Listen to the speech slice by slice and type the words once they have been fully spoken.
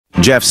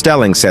Jeff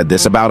Stelling said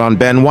this about on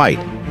Ben White.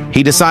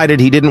 He decided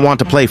he didn't want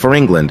to play for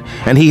England,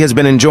 and he has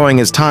been enjoying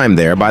his time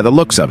there by the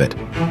looks of it.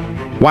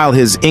 While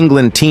his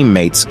England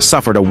teammates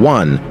suffered a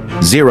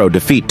 1-0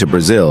 defeat to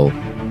Brazil,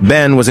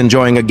 Ben was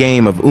enjoying a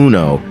game of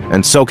Uno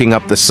and soaking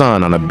up the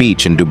sun on a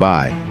beach in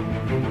Dubai.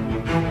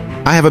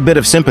 I have a bit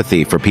of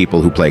sympathy for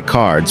people who play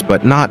cards,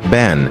 but not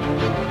Ben.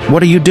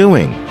 What are you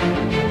doing?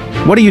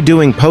 What are you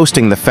doing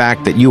posting the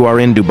fact that you are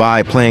in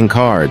Dubai playing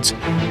cards?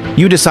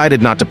 You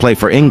decided not to play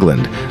for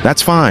England.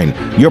 That's fine.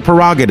 Your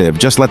prerogative.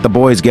 Just let the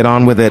boys get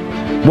on with it.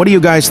 What do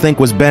you guys think?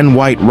 Was Ben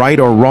White right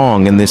or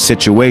wrong in this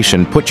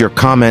situation? Put your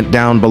comment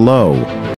down below.